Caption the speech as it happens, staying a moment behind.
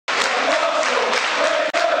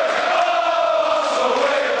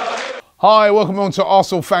Hi, welcome on to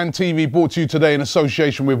ArsenalFanTV, brought to you today in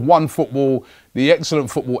association with OneFootball, the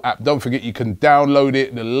excellent football app. Don't forget you can download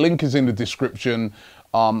it. The link is in the description.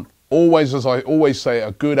 Always, as I always say,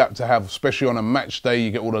 a good app to have, especially on a match day.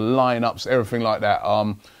 You get all the lineups, everything like that.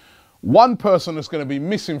 One person that's going to be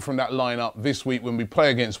missing from that lineup this week when we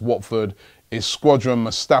play against Watford is Squadron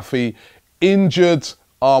Mustafi, injured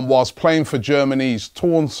whilst playing for Germany. He's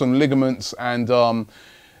torn some ligaments and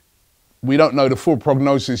we don't know the full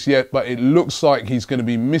prognosis yet, but it looks like he's going to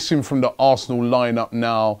be missing from the Arsenal lineup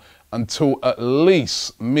now until at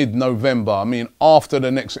least mid-November. I mean, after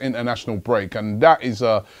the next international break. And that is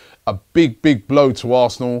a big, big blow to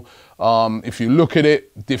Arsenal. If you look at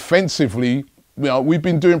it defensively, you know, we've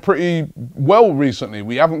been doing pretty well recently.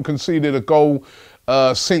 We haven't conceded a goal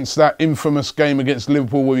since that infamous game against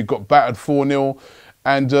Liverpool where we got battered 4-0.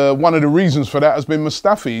 And one of the reasons for that has been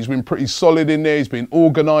Mustafi. He's been pretty solid in there. He's been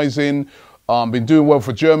organising, been doing well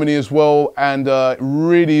for Germany as well. And it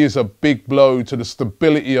really is a big blow to the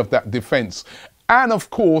stability of that defence. And of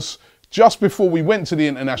course, just before we went to the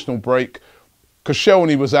international break,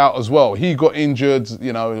 Koscielny was out as well. He got injured,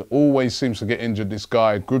 you know, always seems to get injured, this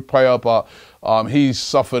guy. Good player, but he's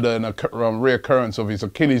suffered a reoccurrence of his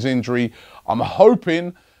Achilles injury. I'm hoping,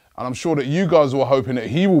 and I'm sure that you guys are hoping that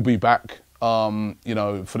he will be back, you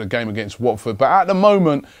know, for the game against Watford. But at the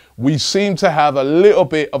moment, we seem to have a little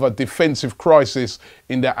bit of a defensive crisis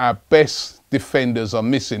in that our best defenders are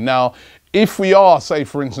missing. Now, if we are, say,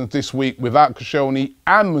 for instance, this week without Koscielny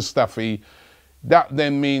and Mustafi, that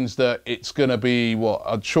then means that it's going to be, what,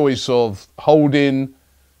 a choice of Holding.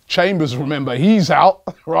 Chambers, remember, he's out,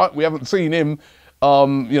 right? We haven't seen him.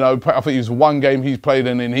 You know, I think it was one game he's played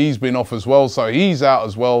and then he's been off as well. So he's out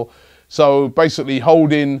as well. So basically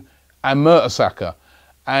Holding and Mertesacker.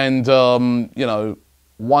 And, you know,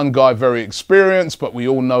 one guy very experienced, but we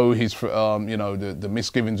all know his, you know, the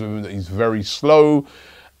misgivings of him, that he's very slow.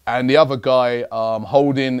 And the other guy,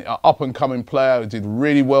 Holding, an up-and-coming player who did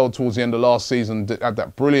really well towards the end of last season, had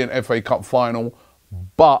that brilliant FA Cup final.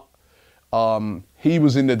 But he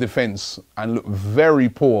was in the defence and looked very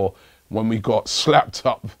poor when we got slapped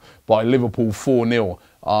up by Liverpool 4-0.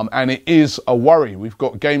 And it is a worry. We've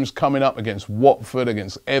got games coming up against Watford,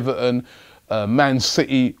 against Everton, Man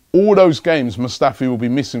City. All those games Mustafi will be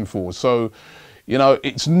missing for. So, you know,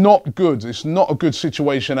 it's not good. It's not a good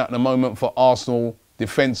situation at the moment for Arsenal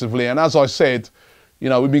defensively. And as I said, you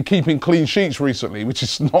know, we've been keeping clean sheets recently, which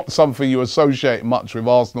is not something you associate much with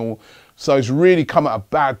Arsenal. So it's really come at a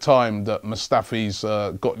bad time that Mustafi's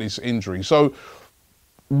got this injury. So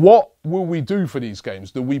what will we do for these games?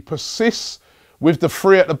 Do we persist with the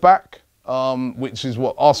three at the back, which is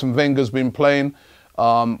what Arsene Wenger's been playing,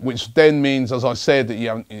 which then means, as I said, that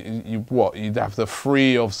you'd have the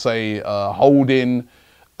three of, say, Holding,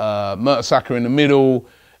 Mertesacker in the middle,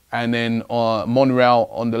 and then Monreal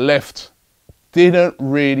on the left. Didn't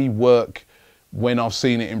really work when I've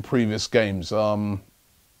seen it in previous games. You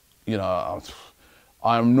know,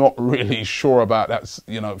 I'm not really sure about that,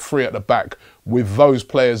 you know, three at the back with those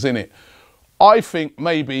players in it. I think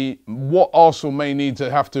maybe what Arsenal may need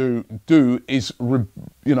to have to do is,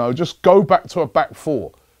 you know, just go back to a back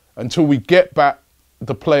four until we get back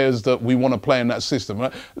the players that we want to play in that system.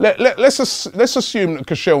 Let's assume that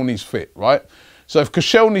Koscielny's fit, right? So if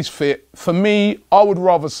Koscielny's fit, for me, I would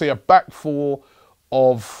rather see a back four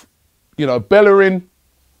of, you know, Bellerin,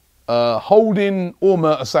 Holding or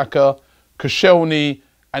Mertesacker, Koscielny,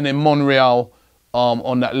 and then Monreal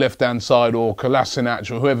on that left-hand side, or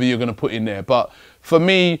Kolasinac, or whoever you're going to put in there. But for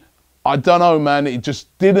me, I don't know, man. It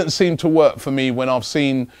just didn't seem to work for me when I've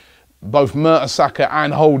seen both Mertesacker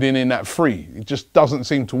and Holding in that three. It just doesn't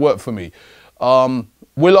seem to work for me.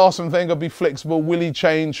 Will Arsene Wenger be flexible? Will he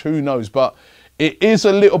change? Who knows? But it is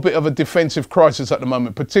a little bit of a defensive crisis at the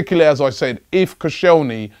moment, particularly, as I said, if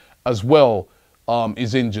Koscielny as well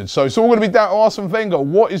is injured. So it's all going to be down to Arsene Wenger.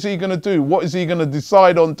 What is he going to do? What is he going to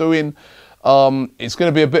decide on doing? It's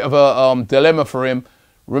going to be a bit of a dilemma for him.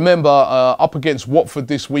 Remember, up against Watford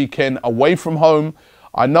this weekend, away from home.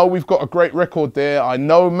 I know we've got a great record there. I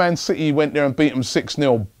know Man City went there and beat them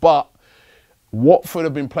 6-0, but Watford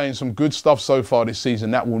have been playing some good stuff so far this season.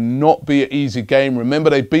 That will not be an easy game. Remember,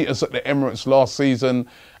 they beat us at the Emirates last season,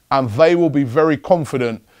 and they will be very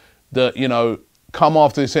confident that, you know, come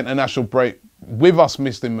after this international break, with us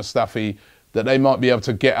missing Mustafi, that they might be able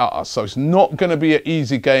to get at us. So it's not going to be an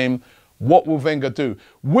easy game. What will Wenger do?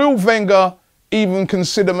 Will Wenger even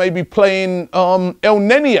consider maybe playing El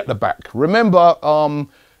Neni at the back? Remember,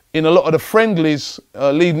 in a lot of the friendlies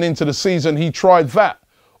leading into the season, he tried that.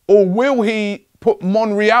 Or will he put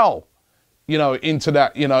Monreal, you know, into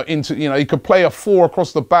that, he could play a four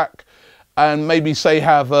across the back and maybe say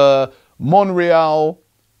have Monreal,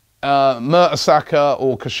 Mertesacker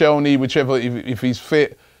or Koscielny, whichever, if he's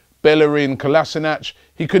fit, Bellerin, Kolasinac.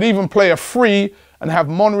 He could even play a free and have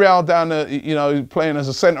Monreal down, playing as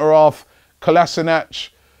a centre-half, Kolasinac,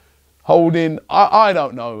 Holding. I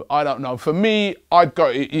don't know. I don't know. For me, I'd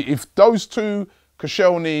go, if those two,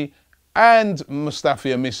 Koscielny and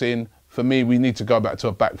Mustafi, are missing, for me, we need to go back to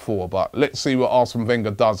a back four. But let's see what Arsene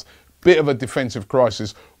Wenger does. Bit of a defensive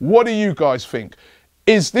crisis. What do you guys think?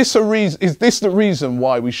 Is this the reason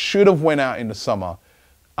why we should have went out in the summer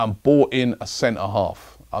and bought in a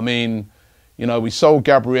centre-half? I mean, we sold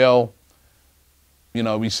Gabriel.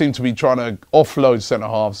 We seem to be trying to offload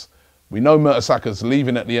centre-halves. We know Mertesacker's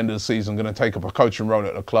leaving at the end of the season, going to take up a coaching role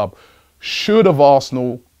at the club. Should have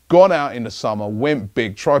Arsenal gone out in the summer, went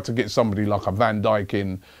big, tried to get somebody like a Van Dijk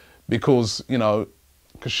in, because,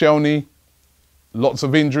 Koscielny, lots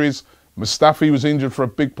of injuries. Mustafi was injured for a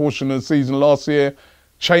big portion of the season last year.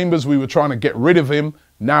 Chambers, we were trying to get rid of him.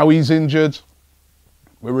 Now he's injured.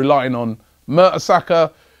 We're relying on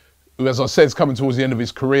Mertesacker, who, as I said, is coming towards the end of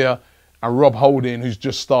his career, and Rob Holding, who's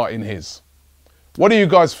just starting his. What do you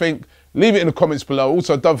guys think? Leave it in the comments below.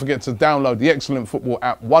 Also, don't forget to download the excellent football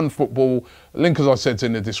app, OneFootball. Link, as I said, is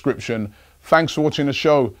in the description. Thanks for watching the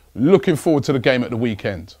show. Looking forward to the game at the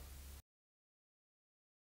weekend.